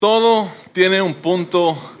Todo tiene un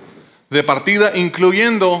punto de partida,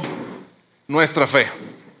 incluyendo nuestra fe.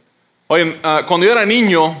 Oye, cuando yo era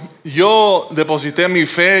niño, yo deposité mi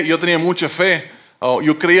fe, yo tenía mucha fe,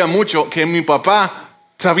 yo creía mucho que mi papá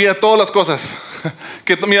sabía todas las cosas,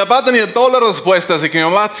 que mi papá tenía todas las respuestas y que mi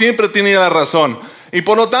mamá siempre tenía la razón. Y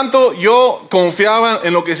por lo tanto yo confiaba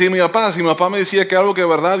en lo que decía mi papá. Si mi papá me decía que algo que es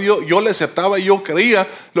verdad, yo le aceptaba y yo creía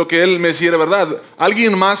lo que él me decía era verdad.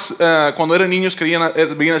 Alguien más, cuando eran niños,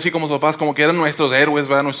 veían así como sus papás, como que eran nuestros héroes,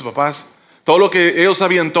 ¿verdad? Nuestros papás. Todo lo que ellos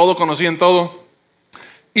sabían todo, conocían todo.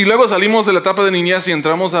 Y luego salimos de la etapa de niñez y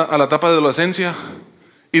entramos a la etapa de adolescencia.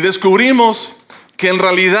 Y descubrimos que en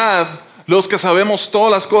realidad los que sabemos todas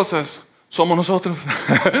las cosas somos nosotros.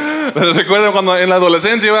 Recuerden cuando en la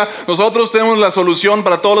adolescencia, ¿verdad? Nosotros tenemos la solución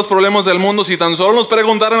para todos los problemas del mundo. Si tan solo nos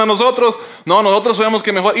preguntaran a nosotros, no, nosotros sabemos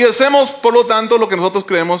que mejor. Y hacemos, por lo tanto, lo que nosotros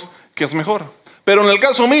creemos que es mejor. Pero en el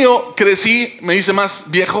caso mío, crecí, me hice más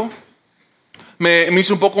viejo, me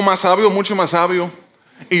hice un poco más sabio, mucho más sabio.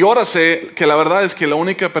 Y ahora sé que la verdad es que la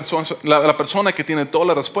única persona, la persona que tiene todas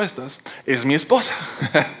las respuestas es mi esposa.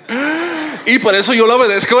 Y por eso yo la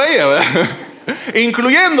obedezco a ella, ¿verdad?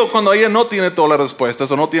 Incluyendo cuando ella no tiene todas las respuestas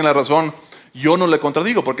o no tiene la razón, yo no le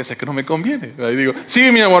contradigo porque sé que no me conviene. Y digo,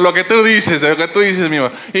 sí, mi amor, lo que tú dices, mi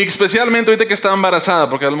amor. Y especialmente ahorita que está embarazada,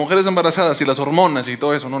 porque las mujeres embarazadas y las hormonas y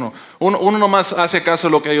todo eso, uno nomás hace caso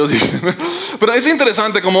de lo que ellos dicen. Pero es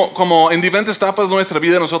interesante como en diferentes etapas de nuestra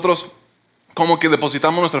vida nosotros como que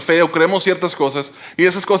depositamos nuestra fe o creemos ciertas cosas, y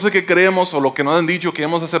esas cosas que creemos o lo que nos han dicho, que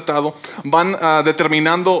hemos aceptado, van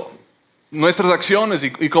determinando nuestras acciones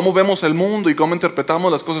y cómo vemos el mundo y cómo interpretamos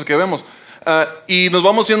las cosas que vemos. Y nos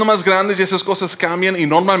vamos siendo más grandes y esas cosas cambian y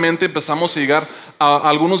normalmente empezamos a llegar a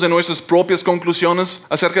algunas de nuestras propias conclusiones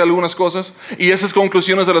acerca de algunas cosas, y esas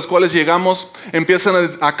conclusiones a las cuales llegamos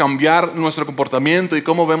empiezan a cambiar nuestro comportamiento y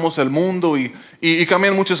cómo vemos el mundo y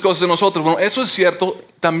cambian muchas cosas de nosotros. Bueno, eso es cierto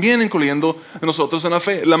también incluyendo nosotros en la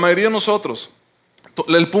fe. La mayoría de nosotros,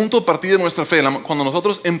 el punto de partida de nuestra fe, cuando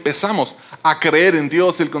nosotros empezamos a creer en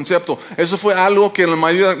Dios, el concepto, eso fue algo que en la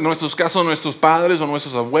mayoría de nuestros casos nuestros padres o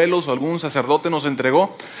nuestros abuelos o algún sacerdote nos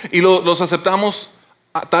entregó y los aceptamos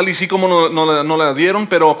tal y sí como nos la dieron,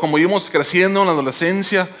 pero como íbamos creciendo en la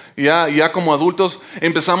adolescencia, ya como adultos,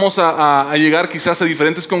 empezamos a llegar quizás a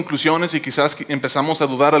diferentes conclusiones y quizás empezamos a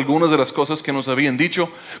dudar algunas de las cosas que nos habían dicho,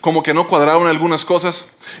 como que no cuadraban algunas cosas,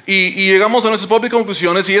 y llegamos a nuestras propias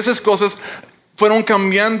conclusiones, y esas cosas fueron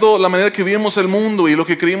cambiando la manera que vimos el mundo y lo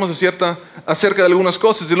que creímos acerca de algunas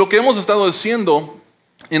cosas. Y lo que hemos estado haciendo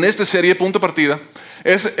en esta serie, punto de partida,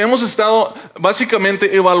 es hemos estado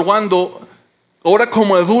básicamente evaluando, ahora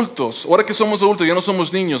como adultos, ahora que somos adultos, ya no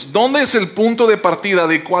somos niños, ¿dónde es el punto de partida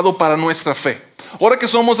adecuado para nuestra fe? Ahora que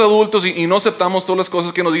somos adultos y no aceptamos todas las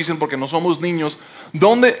cosas que nos dicen porque no somos niños,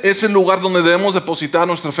 ¿dónde es el lugar donde debemos depositar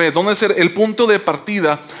nuestra fe? ¿Dónde es el punto de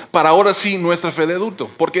partida para ahora sí nuestra fe de adulto?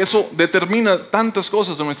 Porque eso determina tantas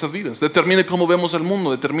cosas en nuestras vidas, determina cómo vemos el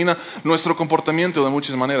mundo, determina nuestro comportamiento de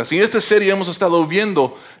muchas maneras. Y en esta serie hemos estado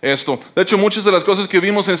viendo esto. De hecho, muchas de las cosas que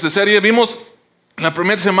vimos en esta serie, vimos la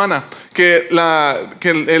primera semana que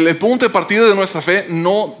el punto de partida de nuestra fe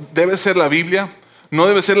no debe ser la Biblia, no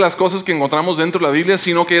debe ser las cosas que encontramos dentro de la Biblia,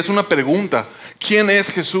 sino que es una pregunta. ¿Quién es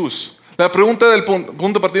Jesús? La pregunta del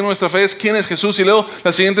punto de partida de nuestra fe es ¿quién es Jesús? Y luego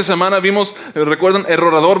la siguiente semana vimos, recuerdan,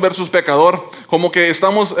 errorador versus pecador. Como que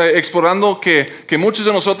estamos explorando que muchos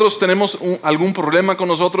de nosotros tenemos algún problema con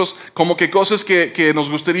nosotros, como que cosas que nos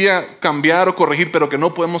gustaría cambiar o corregir, pero que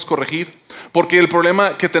no podemos corregir. Porque el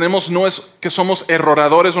problema que tenemos no es que somos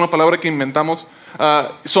erroradores, una palabra que inventamos.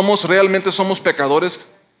 Realmente somos pecadores.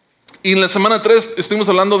 Y en la semana 3 estuvimos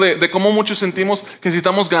hablando de cómo muchos sentimos que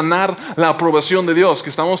necesitamos ganar la aprobación de Dios, que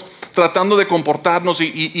estamos tratando de comportarnos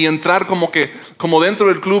y entrar como dentro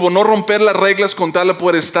del club, o no romper las reglas con tal de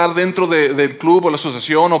poder estar dentro del club o la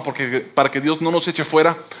asociación, o para que Dios no nos eche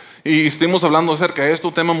fuera. Y estuvimos hablando acerca de esto,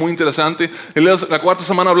 un tema muy interesante. En la cuarta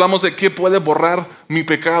semana hablamos de qué puede borrar mi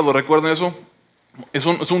pecado, ¿recuerdan eso? Es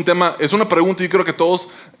un tema, es una pregunta, y creo que todos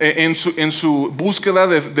en su búsqueda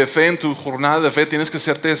de fe, en tu jornada de fe, tienes que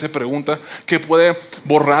hacerte esa pregunta: ¿qué puede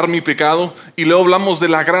borrar mi pecado? Y luego hablamos de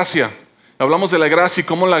la gracia. Hablamos de la gracia y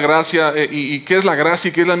cómo la gracia, y qué es la gracia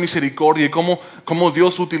y qué es la misericordia, y cómo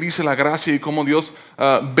Dios utiliza la gracia y cómo Dios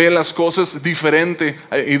ve las cosas diferente,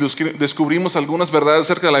 y descubrimos algunas verdades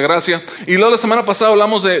acerca de la gracia. Y luego la semana pasada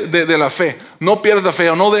hablamos de la fe. No pierdas la fe,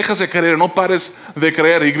 o no dejas de creer, no pares de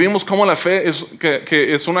creer. Y vimos cómo la fe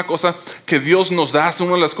que es una cosa que Dios nos da, es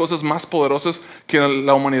una de las cosas más poderosas que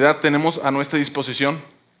la humanidad tenemos a nuestra disposición.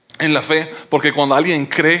 en la fe, porque cuando alguien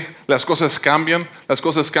cree, las cosas cambian.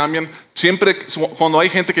 Siempre cuando hay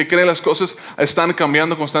gente que cree, las cosas están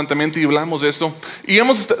cambiando constantemente y hablamos de esto. Y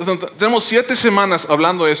tenemos 7 semanas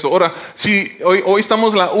hablando de esto. Ahora, si hoy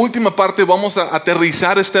estamos en la última parte, vamos a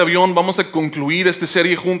aterrizar este avión, vamos a concluir esta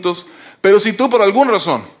serie juntos. Pero si tú por alguna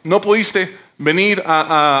razón no pudiste venir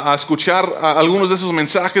a escuchar algunos de esos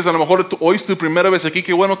mensajes, a lo mejor hoy es tu primera vez aquí,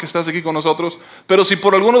 qué bueno que estás aquí con nosotros, pero si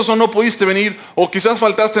por alguna razón no pudiste venir o quizás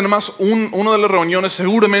faltaste nomás una de las reuniones,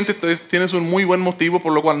 seguramente tienes un muy buen motivo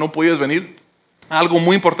por lo cual no podías venir. Algo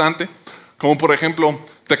muy importante, como por ejemplo,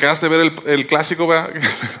 te quedaste a ver el clásico, ¿verdad?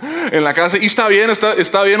 En la casa, y está bien,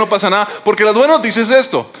 no pasa nada, porque la buena noticia es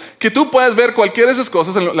esto, que tú puedes ver cualquiera de esas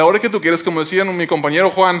cosas en la hora que tú quieres, como decía mi compañero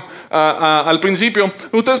Juan al principio.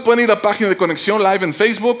 Ustedes pueden ir a la página de Conexión Live en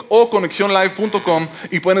Facebook o conexionlive.com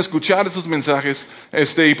y pueden escuchar esos mensajes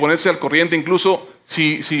y ponerse al corriente, incluso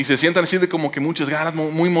si se sientan así de como que muchas ganas,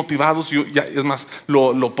 muy motivados. Es más,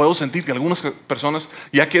 lo puedo sentir que algunas personas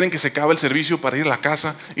ya quieren que se acabe el servicio para ir a la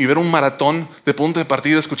casa y ver un maratón de punto de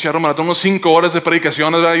partida, escuchar un maratón, unos 5 horas de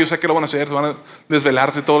predicaciones, ¿verdad? Yo sé que lo van a hacer, van a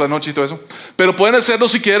desvelarse toda la noche y todo eso, pero pueden hacerlo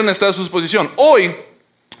si quieren, estar a su disposición. Hoy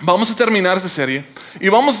vamos a terminar esta serie y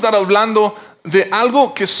vamos a estar hablando de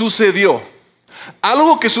algo que sucedió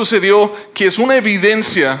que es una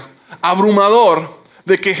evidencia abrumador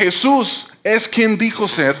de que Jesús es quien dijo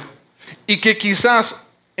ser y que quizás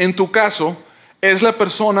en tu caso es la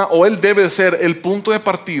persona o Él debe ser el punto de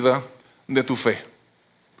partida de tu fe.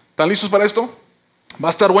 ¿Están listos para esto? Va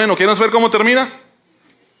a estar bueno. ¿Quieren saber cómo termina?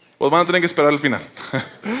 Pues van a tener que esperar al final.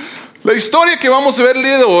 La historia que vamos a ver el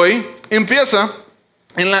día de hoy empieza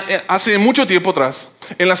hace mucho tiempo atrás,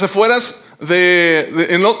 en las afueras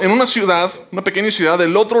en una ciudad, una pequeña ciudad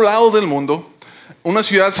del otro lado del mundo. Una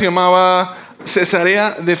ciudad se llamaba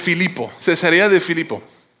Cesarea de Filipo.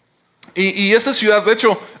 Y esta ciudad, de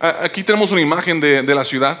hecho, aquí tenemos una imagen de la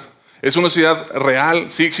ciudad. Es una ciudad real,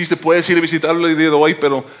 sí existe, puedes ir a visitarlo el día de hoy,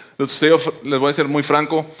 pero les voy a ser muy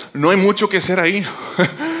franco, no hay mucho que hacer ahí.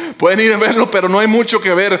 Pueden ir a verlo, pero no hay mucho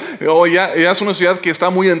que ver. Ya es una ciudad que está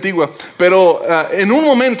muy antigua. Pero en un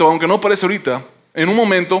momento, aunque no parece ahorita,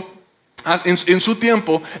 en su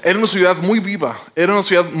tiempo era una ciudad muy viva, era una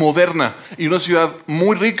ciudad moderna y una ciudad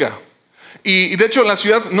muy rica. Y de hecho la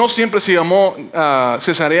ciudad no siempre se llamó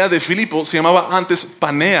Cesarea de Filipo, se llamaba antes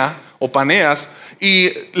Panea o Paneas,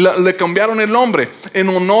 y le cambiaron el nombre en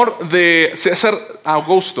honor de César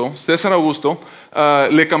Augusto.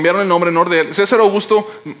 Le cambiaron el nombre en honor de él. César Augusto,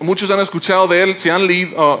 muchos han escuchado de él, se han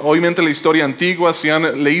leído obviamente la historia antigua, se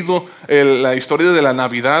han leído la historia de la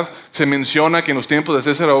Navidad. Se menciona que en los tiempos de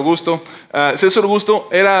César Augusto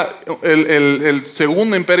era el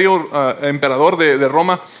segundo emperador de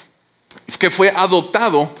Roma, que fue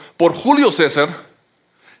adoptado por Julio César.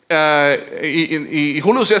 Y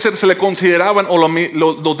Julio César se le consideraban o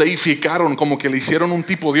lo deificaron, como que le hicieron un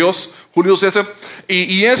tipo Dios, Julio César.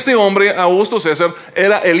 Y este hombre, Augusto César,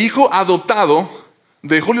 era el hijo adoptado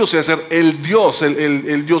de Julio César, el Dios,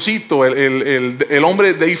 el Diosito, el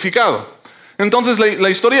hombre deificado. Entonces la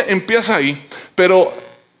historia empieza ahí, pero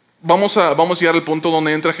vamos a llegar al punto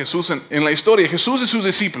donde entra Jesús en la historia. Jesús y sus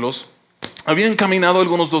discípulos habían caminado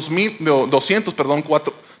algunos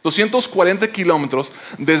 240 kilómetros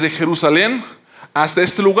desde Jerusalén hasta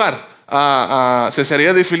este lugar, a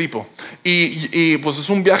Cesarea de Filipo. Y pues es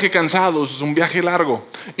un viaje cansado, es un viaje largo.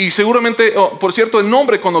 Y seguramente, por cierto, el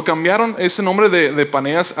nombre, cuando cambiaron ese nombre de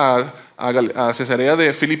Paneas a Cesarea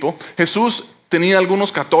de Filipo, Jesús tenía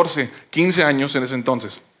algunos 14, 15 años en ese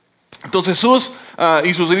entonces. Entonces Jesús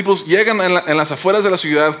y sus discípulos llegan en las afueras de la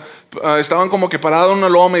ciudad. Estaban como que parados en una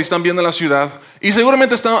loma y están viendo la ciudad. Y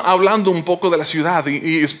seguramente estaban hablando un poco de la ciudad.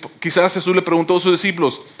 Y quizás Jesús le preguntó a sus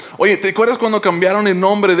discípulos: oye, ¿te acuerdas cuando cambiaron el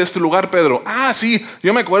nombre de este lugar, Pedro? Ah, sí,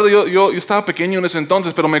 yo me acuerdo, yo estaba pequeño en ese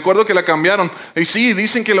entonces, pero me acuerdo que la cambiaron. Y sí,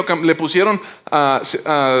 dicen que le pusieron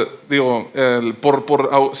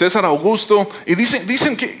por César Augusto. Y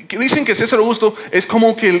dicen que César Augusto es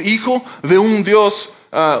como que el hijo de un Dios,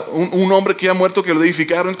 un hombre que ha muerto, que lo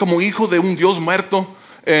edificaron, es como hijo de un Dios muerto.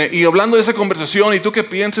 Y hablando de esa conversación, ¿y tú qué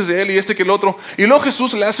piensas de él y que el otro? Y luego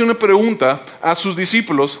Jesús le hace una pregunta a sus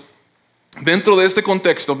discípulos dentro de este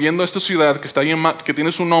contexto, viendo esta ciudad que está ahí que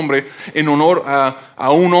tiene su nombre en honor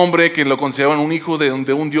a un hombre que lo consideraban un hijo de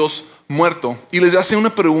un Dios muerto. Y les hace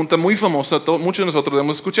una pregunta muy famosa, muchos de nosotros la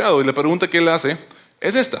hemos escuchado, y la pregunta que él hace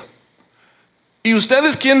es esta: ¿y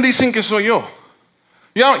ustedes quién dicen que soy yo?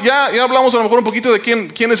 Ya hablamos a lo mejor un poquito de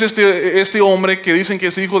quién es este hombre que dicen que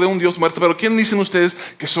es hijo de un Dios muerto, pero ¿quién dicen ustedes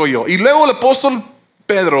que soy yo? Y luego el apóstol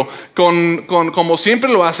Pedro, como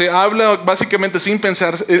siempre lo hace, habla básicamente sin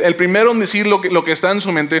pensar. El primero en decir lo que está en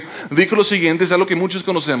su mente, dijo lo siguiente, es algo que muchos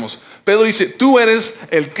conocemos. Pedro dice, tú eres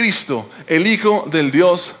el Cristo, el Hijo del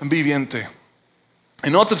Dios viviente.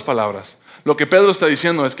 En otras palabras, lo que Pedro está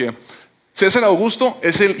diciendo es que César Augusto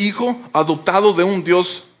es el hijo adoptado de un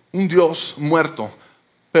Dios muerto.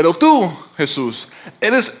 Pero tú, Jesús,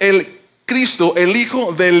 eres el Cristo, el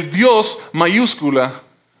Hijo del Dios mayúscula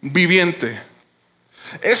viviente.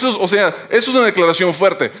 Eso es una declaración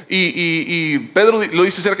fuerte. Y Pedro lo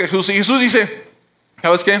dice cerca de Jesús. Y Jesús dice,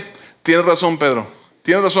 ¿sabes qué? Tienes razón, Pedro.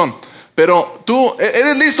 Tienes razón. Pero tú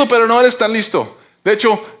eres listo, pero no eres tan listo. De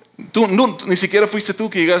hecho, ni siquiera fuiste tú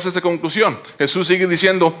que llegaste a esta conclusión. Jesús sigue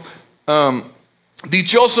diciendo,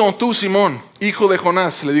 dichoso tú, Simón, hijo de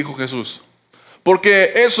Jonás, le dijo Jesús.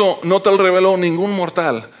 Porque eso no te lo reveló ningún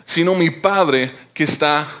mortal, sino mi Padre que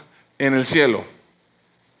está en el cielo.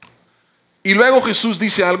 Y luego Jesús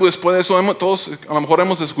dice algo después de eso. Todos a lo mejor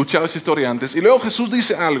hemos escuchado esa historia antes. Y luego Jesús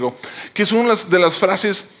dice algo que es una de las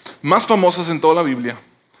frases más famosas en toda la Biblia.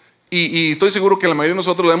 Y estoy seguro que la mayoría de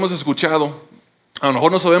nosotros lo hemos escuchado. A lo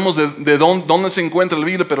mejor no sabemos de dónde se encuentra la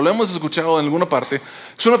Biblia, pero lo hemos escuchado en alguna parte.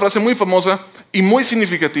 Es una frase muy famosa y muy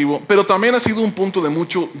significativa, pero también ha sido un punto de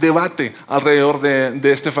mucho debate alrededor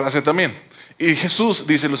de esta frase también. Y Jesús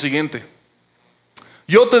dice lo siguiente: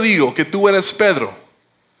 yo te digo que tú eres Pedro,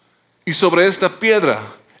 y sobre esta piedra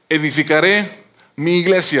edificaré mi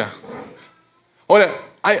iglesia. Ahora,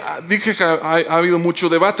 dije que ha habido mucho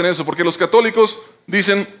debate en eso, porque los católicos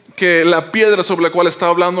dicen que la piedra sobre la cual está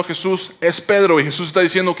hablando Jesús es Pedro, y Jesús está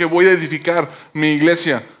diciendo que voy a edificar mi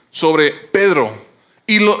iglesia sobre Pedro.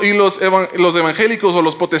 Y los evangélicos o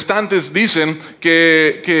los protestantes dicen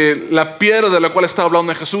que la piedra de la cual está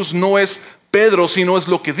hablando Jesús no es Pedro, sino es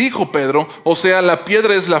lo que dijo Pedro. O sea, la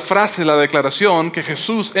piedra es la frase, la declaración que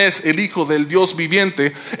Jesús es el Hijo del Dios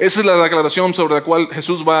viviente. Esa es la declaración sobre la cual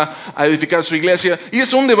Jesús va a edificar su iglesia. Y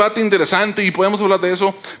es un debate interesante y podemos hablar de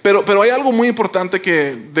eso. Pero hay algo muy importante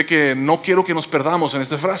de que no quiero que nos perdamos en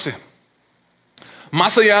esta frase.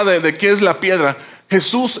 Más allá de qué es la piedra,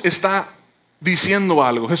 Jesús está diciendo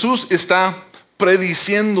algo. Jesús está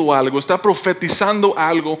prediciendo algo, está profetizando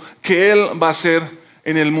algo que Él va a hacer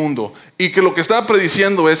en el mundo, y que lo que está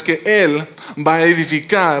prediciendo es que Él va a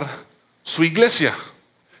edificar su iglesia.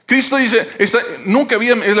 Cristo dice, es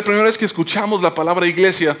la primera vez que escuchamos la palabra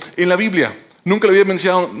iglesia en la Biblia. Nunca lo había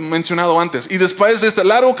mencionado antes. Y después de esta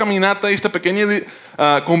larga caminata, esta pequeña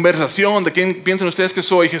conversación de quién piensan ustedes que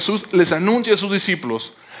soy, Jesús les anuncia a sus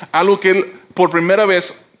discípulos algo que Él por primera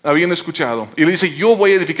vez habían escuchado. Y le dice, yo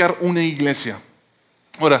voy a edificar una iglesia.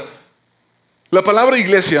 Ahora, la palabra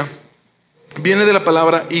iglesia viene de la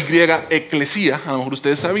palabra y griega eclesía. A lo mejor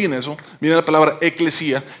ustedes sabían eso. Viene de la palabra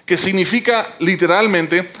eclesía, que significa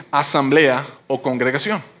literalmente asamblea o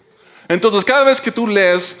congregación. Entonces, cada vez que tú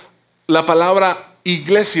lees la palabra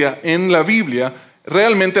iglesia en la Biblia,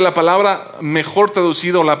 realmente la palabra mejor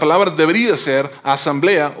traducida, o la palabra debería ser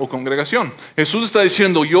asamblea o congregación. Jesús está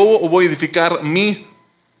diciendo, yo voy a edificar mi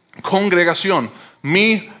congregación,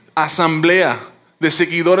 mi asamblea de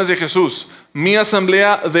seguidores de Jesús, mi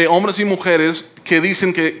asamblea de hombres y mujeres que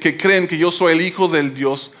dicen que creen que yo soy el Hijo del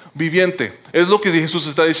Dios viviente. Es lo que Jesús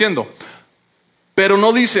está diciendo. Pero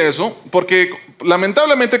no dice eso, porque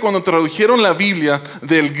lamentablemente cuando tradujeron la Biblia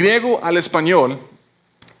del griego al español,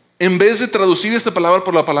 en vez de traducir esta palabra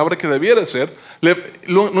por la palabra que debiera ser,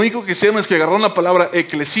 lo único que hicieron es que agarraron la palabra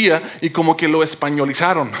eclesía y como que lo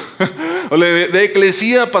españolizaron. De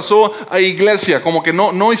eclesía pasó a iglesia, como que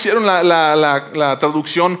no hicieron la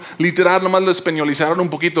traducción literal, nomás lo españolizaron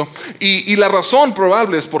un poquito. Y la razón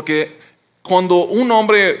probable es porque cuando un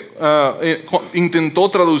hombre intentó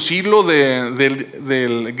traducirlo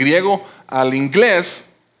del griego al inglés,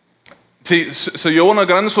 se llevó una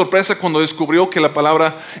gran sorpresa cuando descubrió que la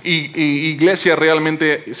palabra iglesia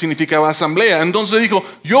realmente significaba asamblea. Entonces dijo,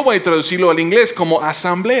 yo voy a traducirlo al inglés como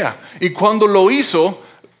asamblea. Y cuando lo hizo,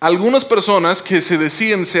 algunas personas que se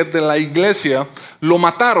decían ser de la iglesia lo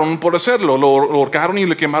mataron por hacerlo, lo ahorcaron y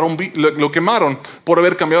lo quemaron por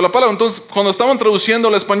haber cambiado la palabra. Entonces, cuando estaban traduciendo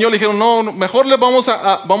al español, dijeron, no, mejor vamos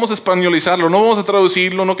a españolizarlo, no vamos a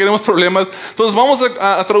traducirlo, no queremos problemas. Entonces, vamos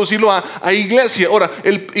a traducirlo a iglesia. Ahora,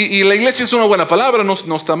 y la iglesia es una buena palabra,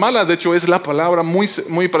 no está mala, de hecho es la palabra muy,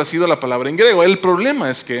 muy parecida a la palabra en griego. El problema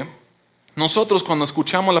es que nosotros cuando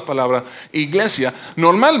escuchamos la palabra iglesia,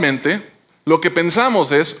 normalmente lo que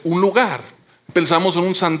pensamos es un lugar, pensamos en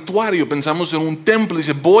un santuario, pensamos en un templo.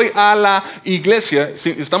 Dice, voy a la iglesia.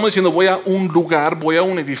 Estamos diciendo, voy a un lugar, voy a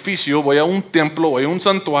un edificio, voy a un templo, voy a un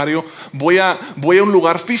santuario, voy a un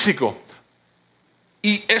lugar físico.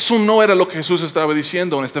 Y eso no era lo que Jesús estaba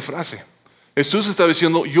diciendo en esta frase. Jesús está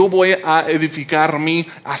diciendo, yo voy a edificar mi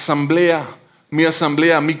asamblea,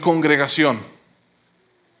 mi congregación.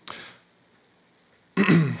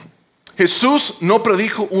 Jesús no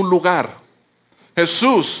predijo un lugar.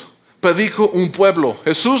 Jesús predijo un pueblo.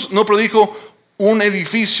 Jesús no predijo un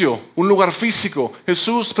edificio, un lugar físico.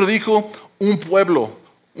 Jesús predijo un pueblo,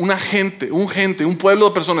 un pueblo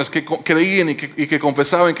de personas que creían y que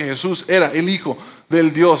confesaban que Jesús era el Hijo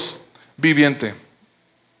del Dios viviente.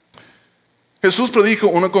 Jesús predijo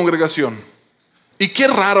una congregación. Y qué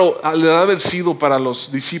raro le debe haber sido para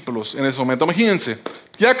los discípulos en ese momento. Imagínense,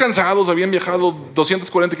 ya cansados, habían viajado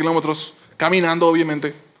 240 kilómetros, caminando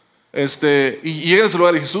obviamente. Y llegan a ese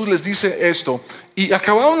lugar y Jesús les dice esto. Y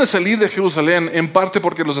acababan de salir de Jerusalén, en parte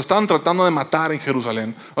porque los estaban tratando de matar en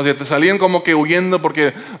Jerusalén. O sea, te salían como que huyendo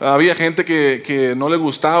porque había gente que no le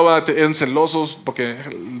gustaba, eran celosos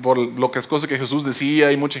por las cosas que Jesús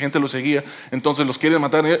decía y mucha gente lo seguía. Entonces los quieren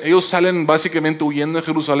matar. Ellos salen básicamente huyendo de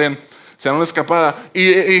Jerusalén, se dan una escapada.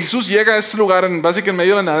 Y Jesús llega a ese lugar, básicamente en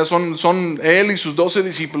medio de la nada, son él y sus 12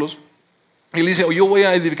 discípulos. Y le dice, yo voy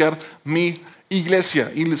a edificar mi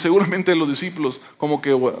iglesia. Y seguramente los discípulos como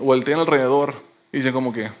que voltean alrededor y dicen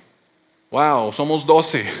como que, wow, somos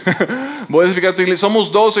 12. Voy a edificar tu iglesia,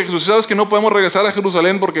 somos 12. Jesús, sabes que no podemos regresar a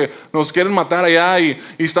Jerusalén porque nos quieren matar allá y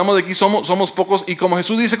estamos aquí, somos pocos. Y como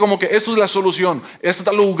Jesús dice como que esto es la solución, esto es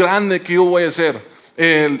algo grande que yo voy a hacer.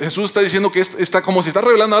 Jesús está diciendo que está como si está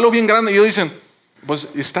revelando algo bien grande y ellos dicen, pues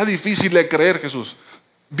está difícil de creer, Jesús.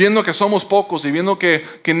 Viendo que somos pocos y viendo que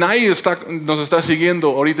nadie nos está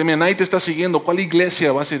siguiendo ahorita, mira, nadie te está siguiendo, ¿cuál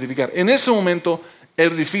iglesia vas a edificar? En ese momento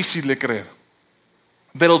es difícil de creer.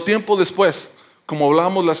 Pero tiempo después, como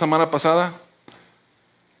hablábamos la semana pasada,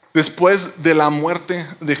 después de la muerte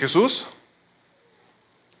de Jesús,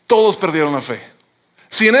 todos perdieron la fe.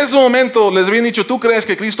 Si en ese momento les habían dicho, ¿tú crees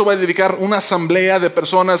que Cristo va a edificar una asamblea de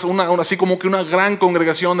personas, así como que una gran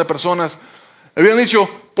congregación de personas? Habían dicho,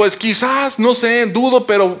 pues quizás, no sé, dudo,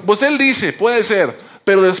 pero pues él dice, puede ser.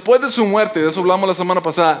 Pero después de su muerte, de eso hablamos la semana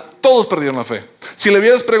pasada, todos perdieron la fe. Si le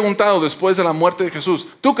hubieras preguntado después de la muerte de Jesús,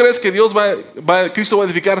 ¿tú crees que Cristo va a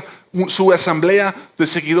edificar su asamblea de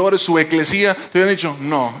seguidores, su eclesía? Te hubieran dicho,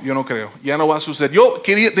 no, yo no creo, ya no va a suceder. Yo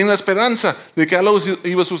tenía la esperanza de que algo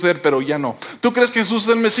iba a suceder, pero ya no. ¿Tú crees que Jesús es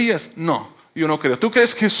el Mesías? No, yo no creo. ¿Tú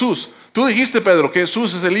crees que tú dijiste, Pedro, que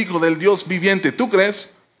Jesús es el Hijo del Dios viviente? ¿Tú crees?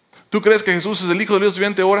 ¿Tú crees que Jesús es el Hijo del Dios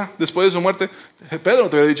viviente ahora, después de su muerte? Pedro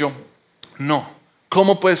te hubiera dicho, no.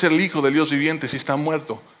 ¿Cómo puede ser el Hijo del Dios viviente si está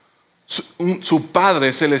muerto? Su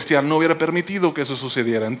Padre Celestial no hubiera permitido que eso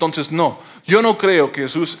sucediera. Entonces, no, yo no creo que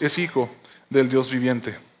Jesús es Hijo del Dios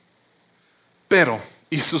viviente. Pero,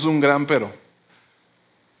 y esto es un gran pero,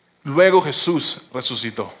 luego Jesús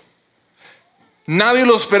resucitó. Nadie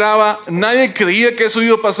lo esperaba, nadie creía que eso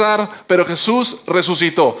iba a pasar, pero Jesús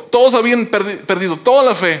resucitó. Todos habían perdido toda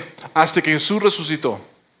la fe hasta que Jesús resucitó.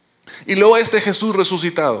 Y luego Jesús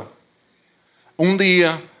resucitado, un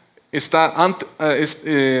día,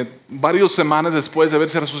 varias semanas después de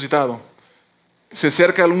haberse resucitado, se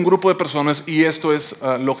acerca a un grupo de personas y esto es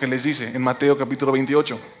lo que les dice en Mateo capítulo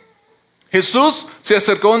 28. Jesús se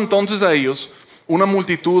acercó entonces a ellos, una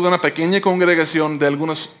multitud, una pequeña congregación de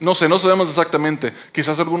algunos, no sabemos exactamente,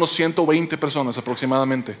 quizás algunos 120 personas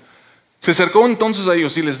aproximadamente. Se acercó entonces a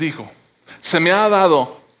ellos y les dijo, se me ha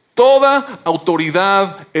dado toda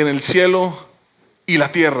autoridad en el cielo y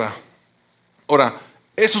la tierra. Ahora,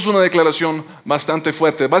 eso es una declaración bastante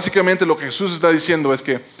fuerte. Básicamente lo que Jesús está diciendo es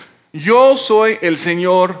que yo soy el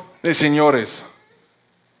Señor de señores.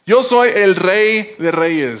 Yo soy el Rey de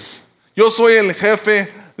reyes. Yo soy el Jefe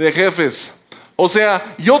de jefes. O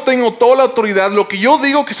sea, yo tengo toda la autoridad. Lo que yo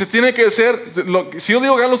digo que se tiene que hacer, si yo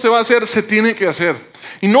digo que algo se va a hacer, se tiene que hacer.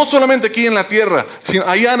 Y no solamente aquí en la tierra, sino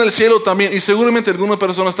allá en el cielo también. Y seguramente algunas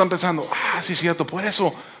personas están pensando, sí es cierto, por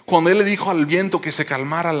eso cuando Él le dijo al viento que se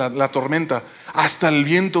calmara la tormenta, hasta el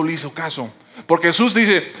viento le hizo caso. Porque Jesús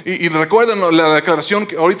dice, y recuerden la declaración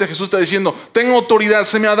que ahorita Jesús está diciendo, tengo autoridad,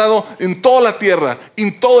 se me ha dado en toda la tierra,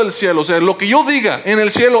 en todo el cielo. O sea, lo que yo diga en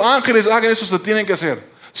el cielo, ángeles hagan eso, se tienen que hacer.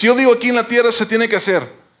 Si yo digo aquí en la tierra, se tiene que hacer.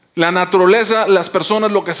 La naturaleza, las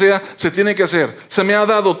personas, lo que sea, se tiene que hacer. Se me ha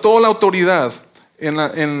dado toda la autoridad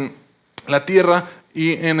en la tierra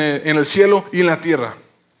y en el cielo y en la tierra.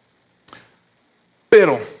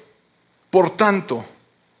 Pero, por tanto,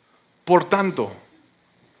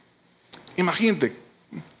 imagínate,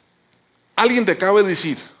 alguien te acaba de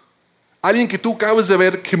decir, alguien que tú acabas de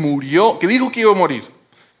ver que murió, que dijo que iba a morir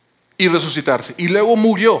y resucitarse, y luego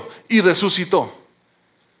murió y resucitó.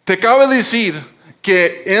 Te acaba de decir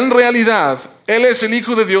que en realidad Él es el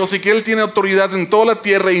Hijo de Dios y que Él tiene autoridad en toda la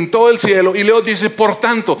tierra y en todo el cielo. Y luego dice, por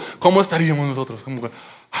tanto, ¿cómo estaríamos nosotros?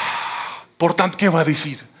 Por tanto, ¿qué va a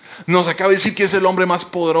decir? Nos acaba de decir que es el hombre más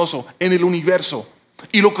poderoso en el universo.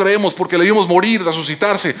 Y lo creemos porque le vimos morir,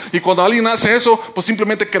 resucitarse. Y cuando alguien hace eso, pues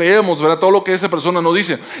simplemente creemos, ¿verdad? Todo lo que esa persona nos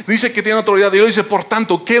dice. Dice que tiene autoridad. Y Dios dice, por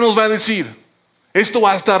tanto, ¿qué nos va a decir? Esto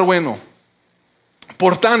va a estar bueno.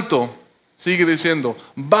 Por tanto, sigue diciendo,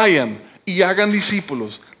 vayan y hagan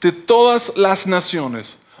discípulos de todas las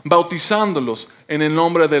naciones, bautizándolos en el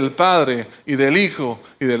nombre del Padre y del Hijo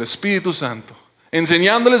y del Espíritu Santo,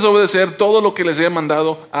 enseñándoles a obedecer todo lo que les he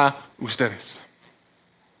mandado a ustedes.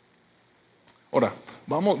 Ahora,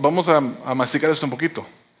 vamos a masticar esto un poquito.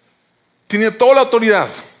 Tiene toda la autoridad,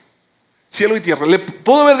 cielo y tierra. Le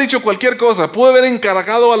pudo haber dicho cualquier cosa, pudo haber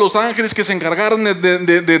encargado a los ángeles que se encargaran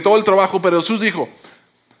de todo el trabajo, pero Jesús dijo,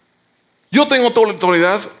 yo tengo toda la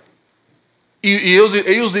autoridad. Y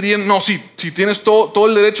ellos dirían, no, si tienes todo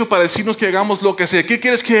el derecho para decirnos que hagamos lo que sea. ¿Qué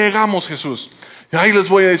quieres que hagamos, Jesús? Ahí les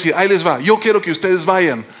voy a decir, ahí les va. Yo quiero que ustedes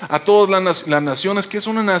vayan a todas las naciones. ¿Qué es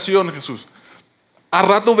una nación, Jesús? A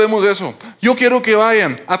rato vemos eso. Yo quiero que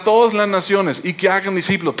vayan a todas las naciones y que hagan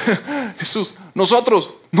discípulos. Jesús, nosotros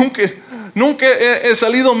nunca he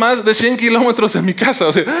salido más de 100 kilómetros de mi casa.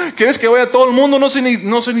 O sea, ¿quieres que vaya a todo el mundo? No sé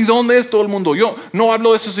ni dónde es todo el mundo. Yo no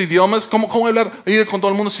hablo de esos idiomas. ¿Cómo hablar ir con todo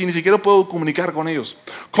el mundo si ni siquiera puedo comunicar con ellos?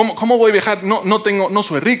 ¿Cómo voy a viajar? No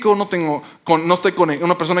soy rico, no estoy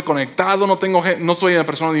una persona conectado, no soy una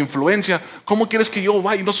persona de influencia. ¿Cómo quieres que yo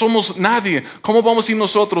vaya? No somos nadie. ¿Cómo vamos a ir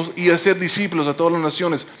nosotros y hacer discípulos a todas las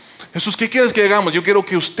naciones? Jesús, ¿qué quieres que hagamos? Yo quiero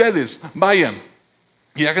que ustedes vayan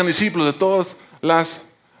y hagan discípulos de todas las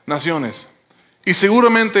naciones. Y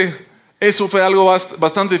seguramente eso fue algo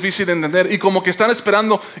bastante difícil de entender. Y como que están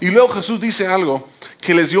esperando. Y luego Jesús dice algo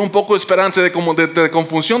que les dio un poco de esperanza, de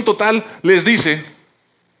confusión total. Les dice,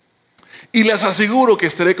 y les aseguro que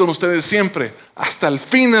estaré con ustedes siempre, hasta el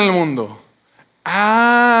fin del mundo.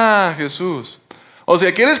 Ah, Jesús. O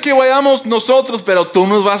sea, quieres que vayamos nosotros, pero tú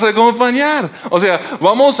nos vas a acompañar. O sea,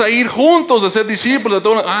 vamos a ir juntos a ser discípulos de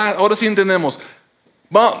todos. Ah, ahora sí entendemos.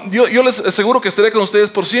 Yo les aseguro que estaré con ustedes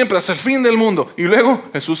por siempre, hasta el fin del mundo. Y luego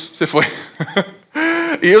Jesús se fue.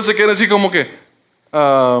 Y ellos se quedan así como que,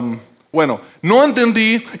 bueno, no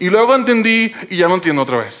entendí, y luego entendí, y ya no entiendo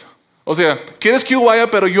otra vez. O sea, quieres que yo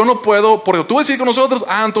vaya, pero yo no puedo, porque tú vas a ir con nosotros.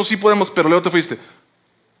 Ah, entonces sí podemos, pero luego te fuiste.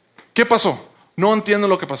 ¿Qué pasó? No entiendo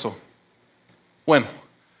lo que pasó. Bueno,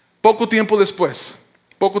 poco tiempo después,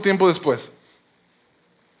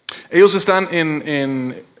 ellos están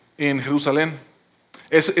en Jerusalén.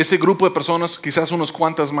 Ese grupo de personas, quizás unos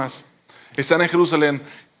cuantas más, están en Jerusalén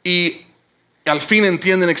y al fin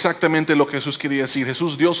entienden exactamente lo que Jesús quería decir.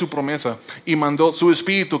 Jesús dio su promesa y mandó su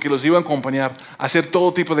espíritu que los iba a acompañar a hacer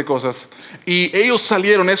todo tipo de cosas. Y ellos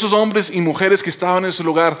salieron, esos hombres y mujeres que estaban en ese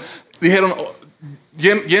lugar, dijeron,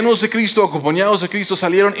 llenos de Cristo, acompañados de Cristo,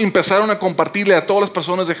 salieron y empezaron a compartirle a todas las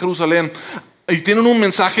personas de Jerusalén. Y tienen un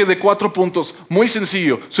mensaje de 4 puntos, muy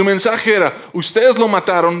sencillo. Su mensaje era, ustedes lo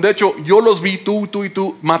mataron, de hecho yo los vi, tú y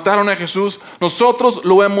tú, mataron a Jesús. Nosotros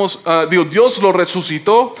lo hemos, Dios lo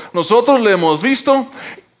resucitó, nosotros lo hemos visto.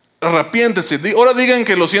 Arrepiéntense, ahora digan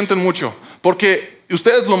que lo sienten mucho, porque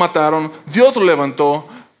ustedes lo mataron, Dios lo levantó.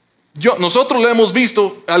 Nosotros lo hemos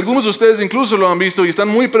visto, algunos de ustedes incluso lo han visto y están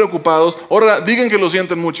muy preocupados. Ahora digan que lo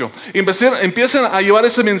sienten mucho. Y empiezan a llevar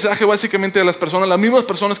ese mensaje básicamente a las personas, las mismas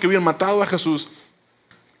personas que habían matado a Jesús.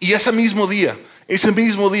 Y ese mismo día,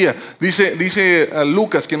 dice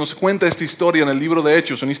Lucas, que nos cuenta esta historia en el libro de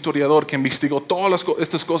Hechos, un historiador que investigó todas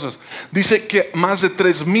estas cosas. Dice que más de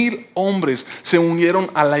 3,000 hombres se unieron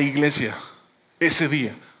a la iglesia ese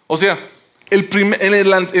día. O sea,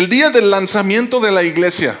 el día del lanzamiento de la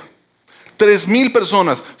iglesia, 3,000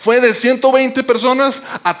 personas. Fue de 120 personas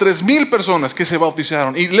a 3,000 personas que se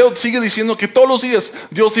bautizaron. Y Leo sigue diciendo que todos los días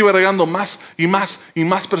Dios iba agregando más y más y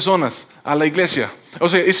más personas a la iglesia. O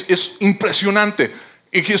sea, es impresionante.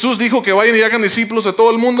 Y Jesús dijo que vayan y hagan discípulos de todo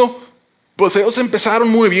el mundo. Pues ellos empezaron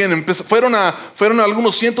muy bien. Fueron a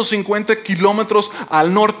algunos 150 kilómetros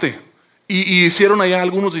al norte. Y hicieron allá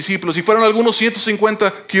algunos discípulos. Y fueron algunos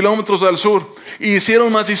 150 kilómetros al sur. Y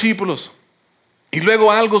hicieron más discípulos. Y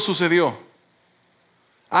luego algo sucedió.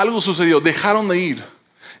 Dejaron de ir.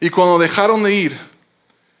 Y cuando dejaron de ir,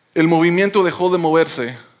 el movimiento dejó de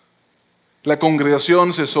moverse. La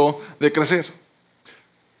congregación cesó de crecer.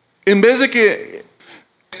 En vez de que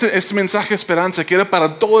este mensaje de esperanza, que era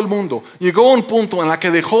para todo el mundo, llegó a un punto en el que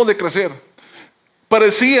dejó de crecer.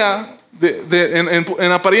 Parecía,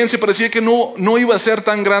 en apariencia, parecía que no iba a ser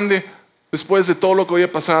tan grande después de todo lo que había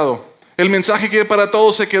pasado. El mensaje que para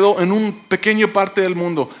todos se quedó en una pequeña parte del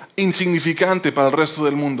mundo, insignificante para el resto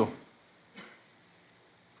del mundo.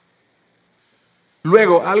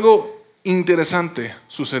 Luego, algo interesante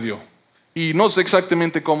sucedió. Y no sé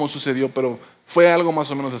exactamente cómo sucedió, pero fue algo más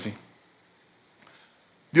o menos así.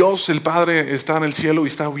 Dios, el Padre, está en el cielo y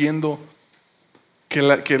está viendo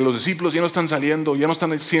que los discípulos ya no están saliendo, ya no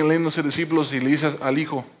están saliéndose discípulos, y le dice al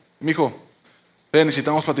hijo: mi hijo,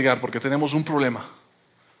 necesitamos platicar porque tenemos un problema.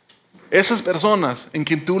 Esas personas en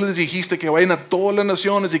quien tú les dijiste que vayan a todas las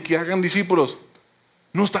naciones y que hagan discípulos,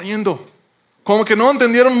 no están yendo. Como que no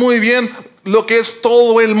entendieron muy bien lo que es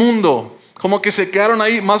todo el mundo. Como que se quedaron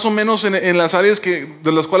ahí más o menos en las áreas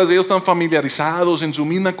de las cuales ellos están familiarizados, en su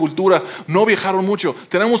misma cultura. No viajaron mucho.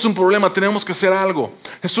 Tenemos un problema, tenemos que hacer algo.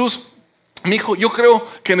 Jesús, mi hijo, yo creo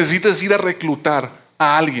que necesitas ir a reclutar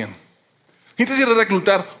a alguien. Necesitas ir a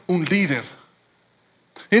reclutar un líder.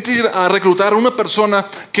 Necesitas ir a reclutar a una persona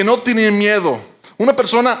que no tiene miedo. Una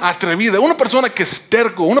persona atrevida, una persona que es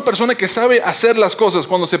terco, una persona que sabe hacer las cosas.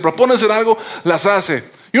 Cuando se propone hacer algo, las hace.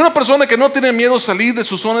 Y una persona que no tiene miedo salir de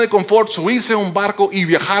su zona de confort, subirse a un barco y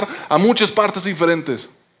viajar a muchas partes diferentes.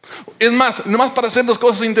 Es más, nomás para hacer las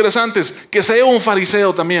cosas interesantes, que sea un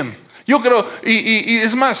fariseo también. Yo creo, y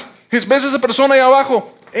es más, ves a esa persona ahí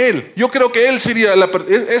abajo, yo creo que él sería,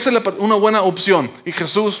 esa es una buena opción. Y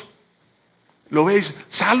Jesús, ¿lo veis?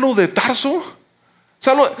 ¿Saulo de Tarso?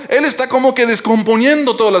 Él está como que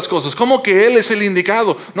descomponiendo todas las cosas, como que él es el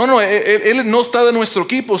indicado. No, él no está de nuestro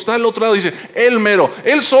equipo, está al otro lado. Dice, él mero,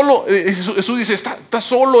 él solo. Jesús dice, está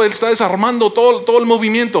solo, él está desarmando todo el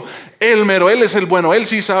movimiento. Él mero, él es el bueno, él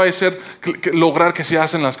sí sabe lograr que se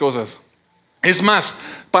hacen las cosas. Es más,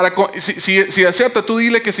 si acepta, tú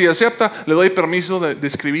dile que si acepta, le doy permiso de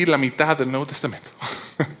escribir la mitad del Nuevo Testamento.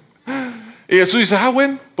 Y Jesús dice,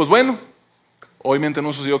 bueno, pues bueno. Obviamente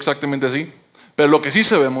no sucedió exactamente así. Pero lo que sí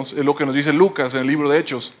sabemos, es lo que nos dice Lucas en el libro de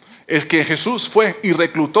Hechos, es que Jesús fue y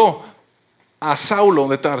reclutó a Saulo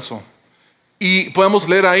de Tarso. Y podemos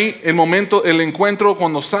leer ahí el encuentro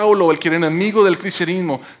cuando Saulo, el que era enemigo del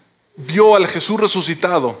cristianismo, vio al Jesús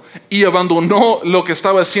resucitado y abandonó lo que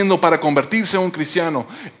estaba haciendo para convertirse en un cristiano.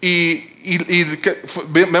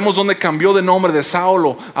 Vemos donde cambió de nombre de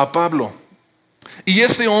Saulo a Pablo. Y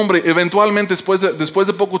este hombre eventualmente, después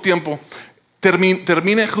de poco tiempo,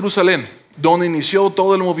 termina en Jerusalén, donde inició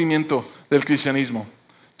todo el movimiento del cristianismo.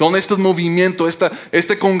 Donde este movimiento, esta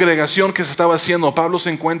congregación que se estaba haciendo, Pablo se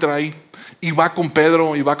encuentra ahí y va con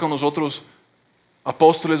Pedro y va con los otros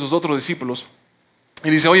apóstoles, los otros discípulos. Y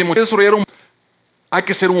dice, oye, hay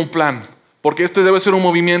que hacer un plan, porque este debe ser un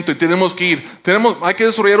movimiento y tenemos que ir. Hay que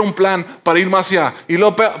desarrollar un plan para ir más allá. Y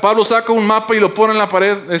luego Pablo saca un mapa y lo pone en la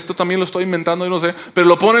pared. Esto también lo estoy inventando, yo no sé. Pero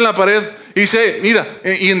lo pone en la pared y dice, mira,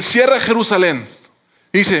 y encierra Jerusalén.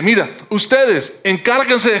 Y dice, mira, ustedes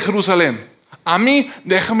encárguense de Jerusalén. A mí,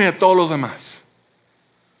 déjame a todos los demás.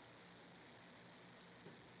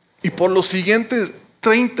 Y por los siguientes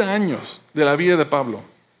 30 años de la vida de Pablo,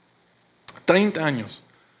 30 años,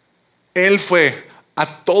 él fue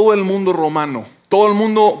a todo el mundo romano, todo el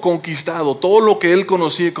mundo conquistado, todo lo que él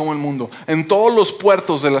conocía como el mundo, en todos los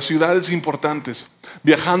puertos de las ciudades importantes,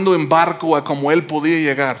 viajando en barco a como él podía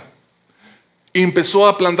llegar. Y empezó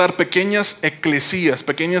a plantar pequeñas eclesías,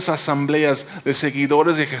 pequeñas asambleas de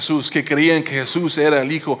seguidores de Jesús que creían que Jesús era el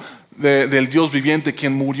Hijo del Dios viviente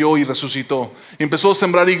quien murió y resucitó. Empezó a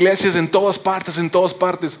sembrar iglesias en todas partes.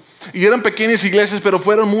 Y eran pequeñas iglesias, pero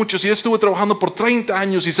fueron muchos. Y él estuvo trabajando por 30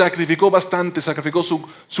 años y sacrificó bastante. Sacrificó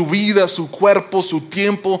su vida, su cuerpo, su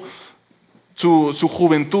tiempo, su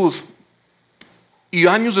juventud. Y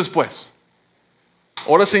años después,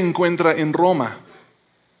 ahora se encuentra en Roma,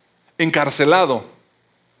 encarcelado,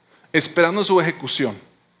 esperando su ejecución.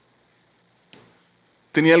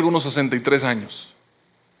 Tenía algunos 63 años.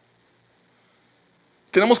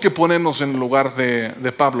 Tenemos que ponernos en el lugar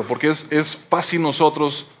de Pablo, porque es fácil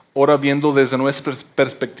nosotros, ahora viendo desde nuestra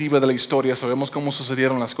perspectiva de la historia, sabemos cómo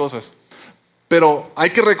sucedieron las cosas. Pero hay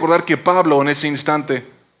que recordar que Pablo en ese instante,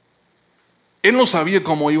 él no sabía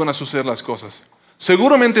cómo iban a suceder las cosas.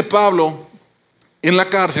 Seguramente Pablo, en la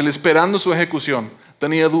cárcel, esperando su ejecución,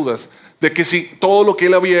 tenía dudas de que si todo lo que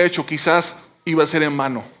él había hecho quizás iba a ser en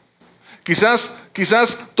vano. Quizás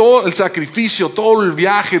todo el sacrificio, todo el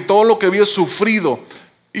viaje, todo lo que había sufrido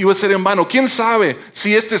iba a ser en vano. ¿Quién sabe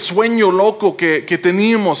si este sueño loco que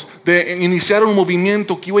teníamos de iniciar un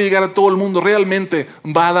movimiento que iba a llegar a todo el mundo realmente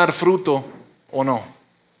va a dar fruto o no?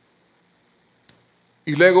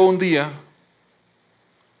 Y luego un día,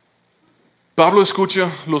 Pablo escucha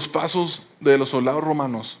los pasos de los soldados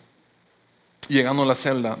romanos llegando a la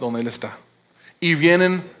celda donde él está. Y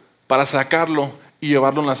vienen para sacarlo y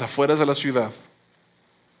llevarlo en las afueras de la ciudad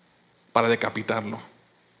para decapitarlo.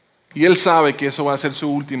 Y él sabe que eso va a ser su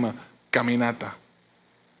última caminata.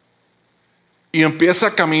 Y empieza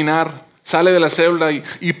a caminar, sale de la celda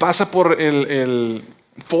y pasa por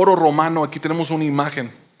foro romano. Aquí tenemos una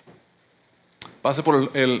imagen. Pase por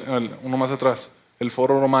uno más atrás, el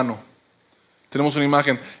foro romano. Tenemos una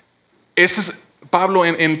imagen. Este es Pablo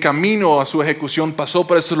en camino a su ejecución pasó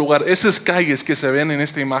por este lugar. Esas calles que se ven en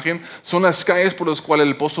esta imagen son las calles por las cuales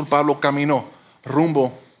el apóstol Pablo caminó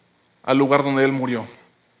rumbo al lugar donde él murió.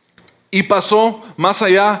 Y pasó más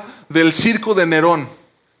allá del circo de Nerón,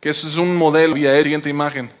 que eso es un modelo, y la siguiente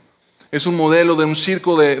imagen. Es un modelo de un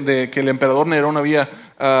circo que el emperador Nerón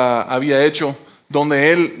había hecho,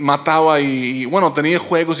 donde él mataba y bueno, tenía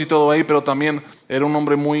juegos y todo ahí, pero también era un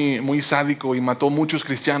hombre muy, muy sádico y mató muchos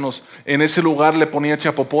cristianos. En ese lugar le ponía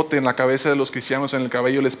chapopote en la cabeza de los cristianos, en el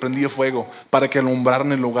cabello les prendía fuego para que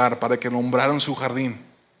alumbraran el lugar, para que alumbraran su jardín.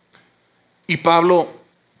 Y Pablo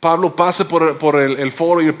pase por el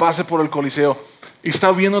foro y pase por el Coliseo y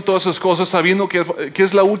está viendo todas esas cosas, sabiendo que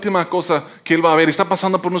es la última cosa que él va a ver. Está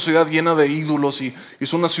pasando por una ciudad llena de ídolos y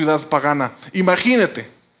es una ciudad pagana.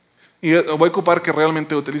 Imagínate. Y voy a ocupar que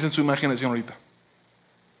realmente utilicen su imaginación ahorita.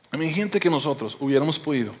 Imagínate que nosotros hubiéramos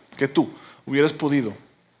podido, que tú hubieras podido,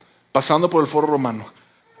 pasando por el foro romano,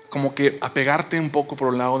 como que apegarte un poco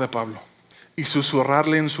por el lado de Pablo y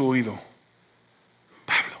susurrarle en su oído: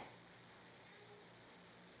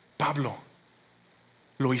 Pablo,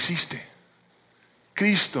 lo hiciste.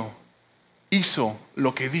 Cristo hizo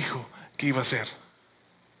lo que dijo que iba a hacer.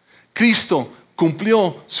 Cristo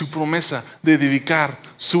cumplió su promesa de edificar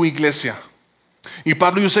su iglesia. Y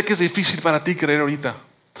Pablo, yo sé que es difícil para ti creer ahorita,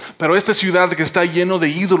 pero esta ciudad que está lleno de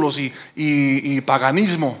ídolos y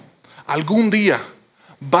paganismo, algún día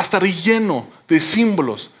va a estar lleno de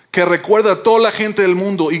símbolos que recuerda a toda la gente del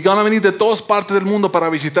mundo, y van a venir de todas partes del mundo para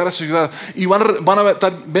visitar esa ciudad, y van a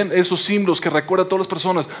ver esos símbolos que recuerdan a todas las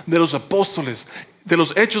personas de los apóstoles, de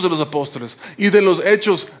los hechos de los apóstoles y de los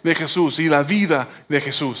hechos de Jesús y la vida de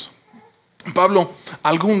Jesús. Pablo,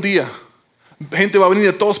 algún día gente va a venir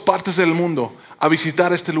de todas partes del mundo a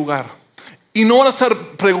visitar este lugar. Y no van a estar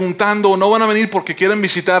preguntando, no van a venir porque quieren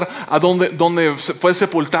visitar a donde fue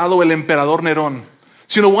sepultado el emperador Nerón,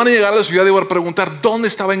 sino van a llegar a la ciudad y van a preguntar: ¿dónde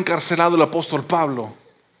estaba encarcelado el apóstol Pablo?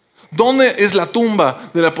 ¿Dónde es la tumba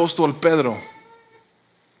del apóstol Pedro?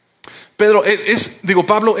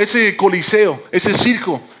 Pablo, ese coliseo, ese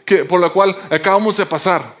circo por el cual acabamos de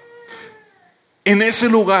pasar, en ese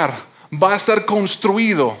lugar va a estar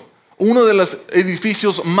construido uno de los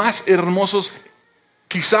edificios más hermosos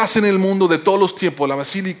quizás en el mundo de todos los tiempos, la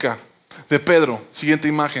Basílica de Pedro. Siguiente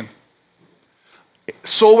imagen.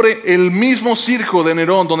 Sobre el mismo circo de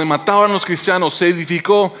Nerón donde mataban a los cristianos se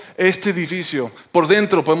edificó este edificio. Por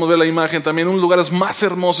dentro podemos ver la imagen también, un lugar más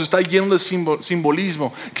hermoso, está lleno de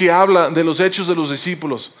simbolismo que habla de los hechos de los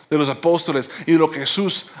discípulos, de los apóstoles y de lo que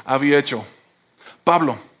Jesús había hecho.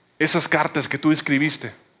 Pablo, esas cartas que tú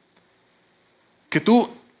escribiste, que tú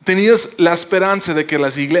tenías la esperanza de que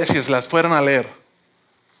las iglesias las fueran a leer,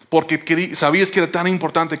 porque sabías que era tan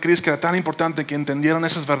importante, creías que era tan importante que entendieran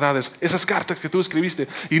esas verdades, esas cartas que tú escribiste,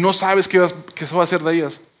 y no sabes qué se va a hacer de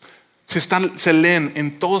ellas. Se leen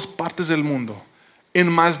en todas partes del mundo,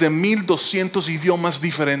 en más de 1200 idiomas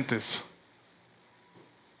diferentes.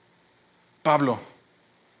 Pablo,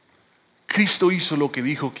 Cristo hizo lo que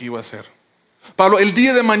dijo que iba a hacer. Pablo, el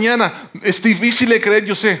día de mañana es difícil de creer,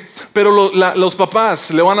 yo sé, pero los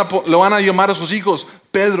papás le van a llamar a sus hijos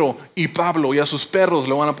Pedro y Pablo, y a sus perros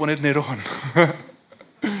le van a poner Nerón.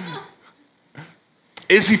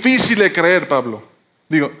 Es difícil de creer, Pablo.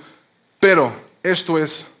 Pero esto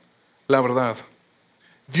es la verdad.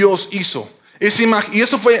 Dios hizo. Y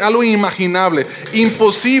eso fue algo inimaginable,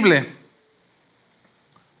 imposible.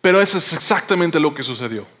 Pero eso es exactamente lo que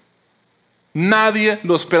sucedió. Nadie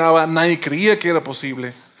lo esperaba, nadie creía que era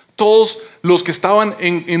posible. Todos los que estaban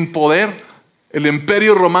en poder, el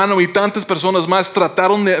imperio romano y tantas personas más,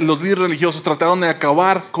 los líderes religiosos trataron de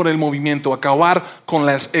acabar con el movimiento, acabar con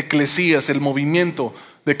las eclesías, el movimiento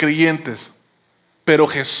de creyentes. Pero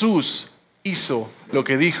Jesús hizo lo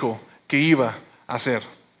que dijo que iba a hacer.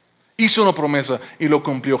 Hizo una promesa y lo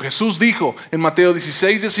cumplió. Jesús dijo en Mateo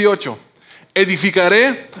 16:18: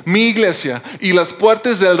 edificaré mi iglesia y las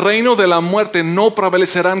puertas del reino de la muerte no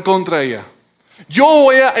prevalecerán contra ella. Yo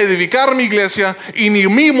voy a edificar mi iglesia, y ni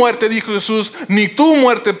mi muerte, dijo Jesús, ni tu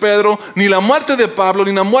muerte, Pedro, ni la muerte de Pablo,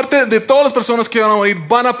 ni la muerte de todas las personas que van a morir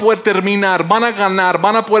van a poder terminar, van a ganar,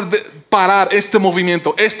 van a poder parar este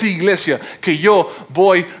movimiento, esta iglesia que yo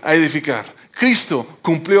voy a edificar. Cristo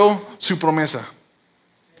cumplió su promesa.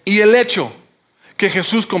 Y el hecho que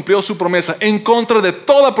Jesús cumplió su promesa en contra de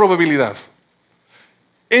toda probabilidad,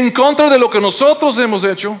 en contra de lo que nosotros hemos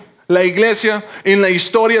hecho, la iglesia, en la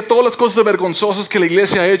historia, todas las cosas vergonzosas que la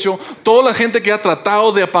iglesia ha hecho, toda la gente que ha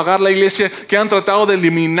tratado de apagar la iglesia, que han tratado de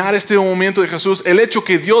eliminar este momento de Jesús, el hecho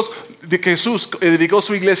que Jesús edificó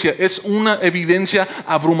su iglesia es una evidencia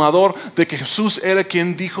abrumador de que Jesús era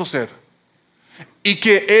quien dijo ser y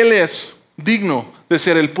que Él es digno de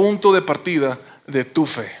ser el punto de partida de tu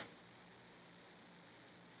fe.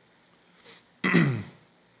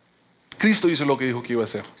 Cristo hizo lo que dijo que iba a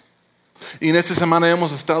hacer. Y en esta semana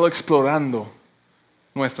hemos estado explorando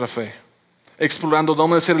nuestra fe. Explorando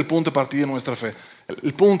dónde debe ser el punto de partida de nuestra fe.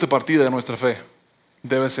 El punto de partida de nuestra fe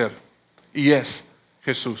debe ser y es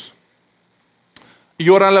Jesús. Y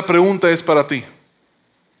ahora la pregunta es para ti.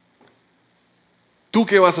 ¿Tú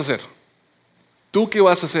qué vas a hacer? ¿Tú qué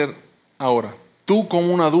vas a hacer ahora? Tú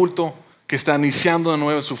como un adulto que está iniciando de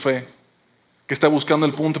nuevo su fe, que está buscando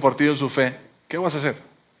el punto de partida de su fe, ¿qué vas a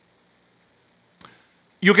hacer?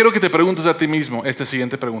 Yo quiero que te preguntes a ti mismo esta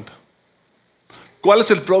siguiente pregunta. ¿Cuál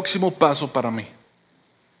es el próximo paso para mí?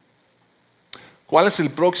 ¿Cuál es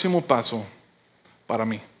el próximo paso para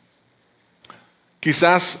mí?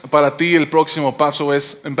 Quizás para ti el próximo paso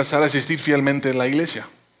es empezar a asistir fielmente a la iglesia.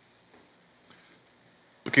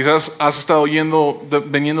 Quizás has estado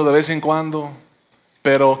viniendo de vez en cuando,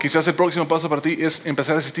 pero quizás el próximo paso para ti es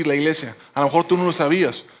empezar a asistir a la iglesia. A lo mejor tú no lo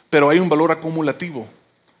sabías, pero hay un valor acumulativo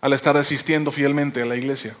al estar asistiendo fielmente a la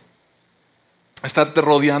iglesia. Estarte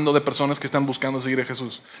rodeando de personas que están buscando seguir a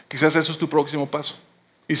Jesús. Quizás eso es tu próximo paso.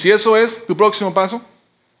 Y si eso es tu próximo paso,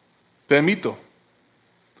 te invito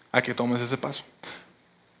a que tomes ese paso.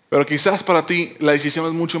 Pero quizás para ti la decisión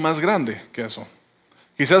es mucho más grande que eso.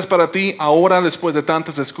 Quizás para ti ahora, después de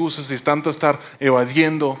tantas excusas y tanto estar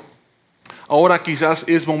evadiendo, ahora quizás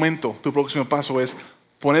es momento, tu próximo paso es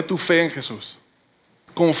poner tu fe en Jesús.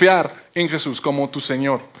 Confiar en Jesús como tu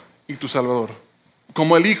Señor y tu Salvador.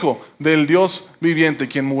 Como el Hijo del Dios viviente,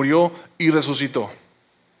 quien murió y resucitó.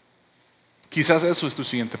 Quizás eso es tu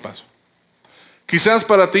siguiente paso. Quizás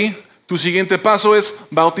para ti, tu siguiente paso es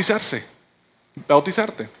bautizarte.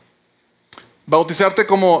 Bautizarte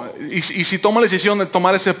y si tomas la decisión de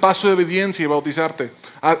tomar ese paso de obediencia y bautizarte,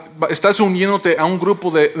 estás uniéndote a un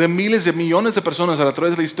grupo de miles de millones de personas a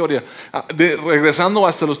través de la historia, regresando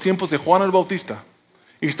hasta los tiempos de Juan el Bautista.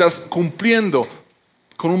 Y estás cumpliendo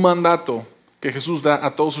con un mandato que Jesús da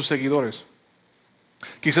a todos sus seguidores.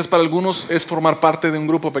 Quizás para algunos es formar parte de un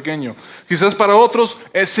grupo pequeño. Quizás para otros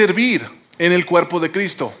es servir en el cuerpo de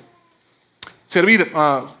Cristo. Servir,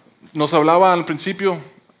 nos hablaba al principio,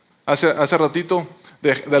 hace ratito,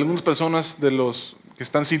 de algunas personas de los que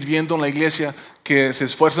están sirviendo en la iglesia, que se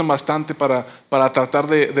esfuerzan bastante para tratar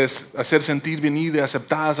de hacer sentir bien y de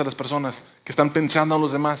aceptadas a las personas, que están pensando en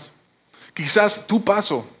los demás. Quizás tu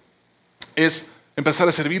paso es empezar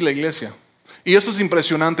a servir la iglesia. Y esto es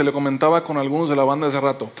impresionante, le comentaba con algunos de la banda hace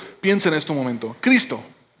rato. Piensa en este momento. Cristo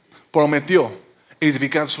prometió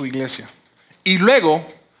edificar su iglesia. Y luego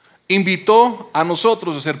invitó a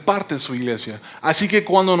nosotros a ser parte de su iglesia. Así que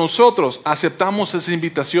cuando nosotros aceptamos esa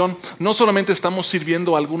invitación, no solamente estamos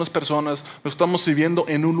sirviendo a algunas personas, no estamos sirviendo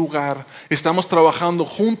en un lugar, estamos trabajando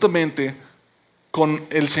juntamente con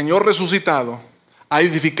el Señor resucitado a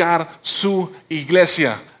edificar su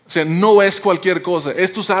iglesia. O sea, no es cualquier cosa.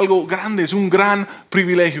 Esto es algo grande, es un gran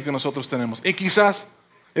privilegio que nosotros tenemos. Y quizás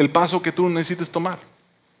el paso que tú necesites tomar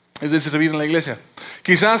es de servir en la iglesia.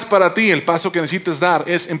 Quizás para ti el paso que necesites dar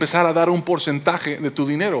es empezar a dar un porcentaje de tu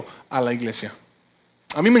dinero a la iglesia.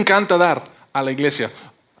 A mí me encanta dar a la iglesia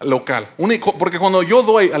local. Porque cuando yo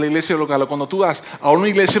doy a la iglesia local, o cuando tú das a una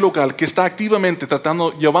iglesia local que está activamente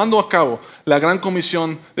llevando a cabo la gran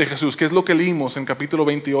comisión de Jesús, que es lo que leímos en capítulo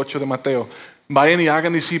 28 de Mateo, vayan y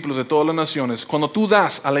hagan discípulos de todas las naciones. Cuando tú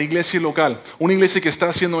das a la iglesia local, una iglesia que está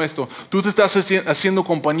haciendo esto, tú te estás haciendo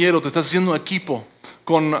compañero, te estás haciendo equipo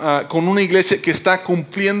con una iglesia que está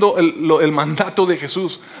cumpliendo el mandato de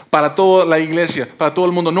Jesús para toda la iglesia, para todo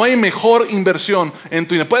el mundo. No hay mejor inversión en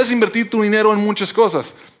tu dinero. Puedes invertir tu dinero en muchas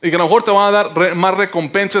cosas y que a lo mejor te van a dar más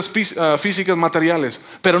recompensas físicas, materiales,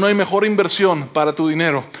 pero no hay mejor inversión para tu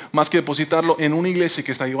dinero más que depositarlo en una iglesia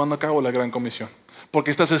que está llevando a cabo la gran comisión,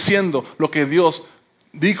 porque estás haciendo lo que Dios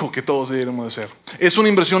dijo que todos deberíamos hacer. Es una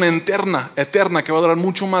inversión eterna que va a durar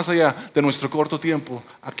mucho más allá de nuestro corto tiempo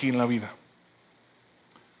aquí en la vida.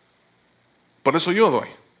 Por eso yo doy.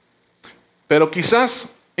 Pero quizás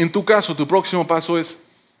en tu caso tu próximo paso es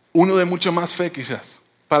uno de mucha más fe quizás.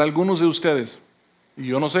 Para algunos de ustedes, y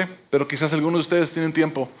yo no sé, pero quizás algunos de ustedes tienen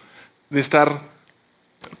tiempo de estar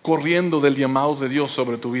corriendo del llamado de Dios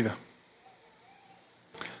sobre tu vida.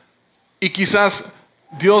 Y quizás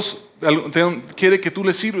Dios quiere que tú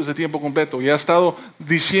le sirves de tiempo completo y ha estado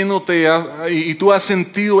diciéndote y tú has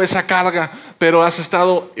sentido esa carga pero has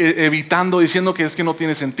estado evitando, diciendo que es que no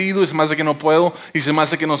tiene sentido, y se me hace que no puedo, y se me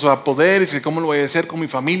hace que no se va a poder, y dice, ¿cómo lo voy a hacer con mi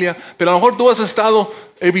familia? Pero a lo mejor tú has estado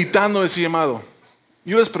evitando ese llamado.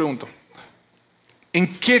 Yo les pregunto,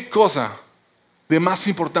 ¿en qué cosa de más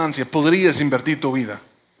importancia podrías invertir tu vida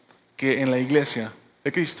que en la iglesia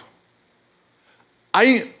de Cristo?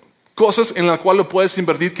 Hay cosas en las cuales puedes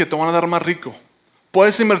invertir que te van a dar más rico.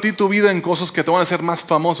 Puedes invertir tu vida en cosas que te van a hacer más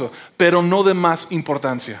famoso, pero no de más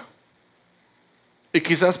importancia. Y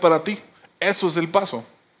quizás para ti, eso es el paso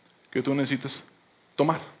que tú necesitas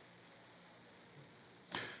tomar.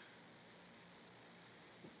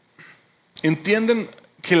 ¿Entienden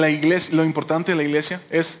que la iglesia, lo importante de la iglesia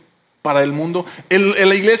es para el mundo?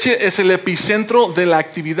 La iglesia es el epicentro de la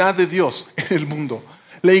actividad de Dios en el mundo.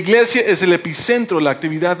 La iglesia es el epicentro de la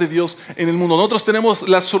actividad de Dios en el mundo. Nosotros tenemos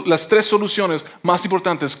las tres soluciones más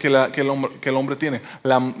importantes que el hombre tiene.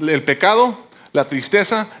 El pecado, la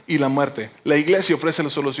tristeza y la muerte. La iglesia ofrece la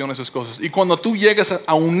solución a esas cosas. Y cuando tú llegas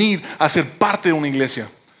a unir, a ser parte de una iglesia,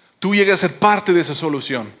 tú llegas a ser parte de esa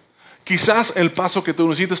solución. Quizás el paso que tú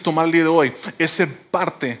necesitas tomar el día de hoy es ser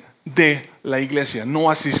parte de la iglesia, no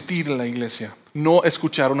asistir a la iglesia, no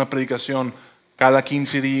escuchar una predicación cada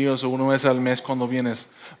 15 días o una vez al mes cuando vienes.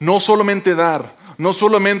 No solamente dar, no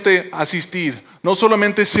solamente asistir, no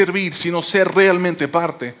solamente servir, sino ser realmente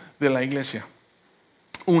parte de la iglesia.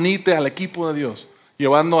 Unite al equipo de Dios,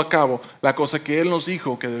 llevando a cabo la cosa que Él nos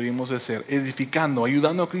dijo que debíamos de hacer, edificando,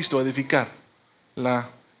 ayudando a Cristo a edificar la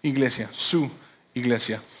iglesia, su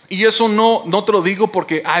iglesia. Y eso no te lo digo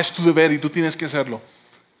porque es tu deber y tú tienes que hacerlo.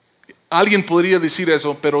 Alguien podría decir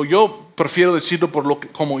eso, pero yo prefiero decirlo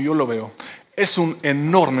como yo lo veo. Es un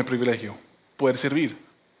enorme privilegio poder servir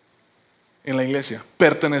en la iglesia,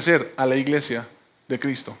 pertenecer a la iglesia de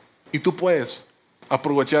Cristo. Y tú puedes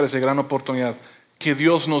aprovechar esa gran oportunidad que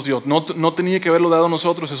Dios nos dio. No tenía que haberlo dado a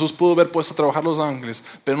nosotros. Jesús pudo haber puesto a trabajar los ángeles,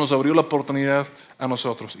 pero nos abrió la oportunidad a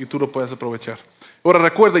nosotros y tú lo puedes aprovechar. Ahora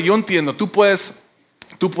recuerda, yo entiendo, tú puedes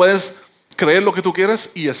creer lo que tú quieras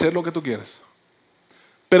y hacer lo que tú quieras.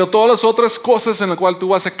 Pero todas las otras cosas en las cuales tú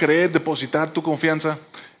vas a creer, depositar tu confianza,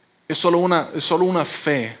 es solo una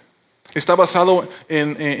fe. Está basado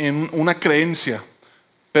en una creencia.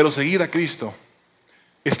 Pero seguir a Cristo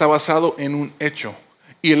está basado en un hecho.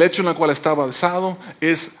 Y el hecho en el cual está basado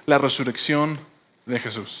es la resurrección de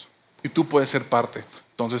Jesús. Y tú puedes ser parte.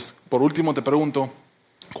 Entonces, por último te pregunto,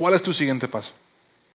 ¿cuál es tu siguiente paso?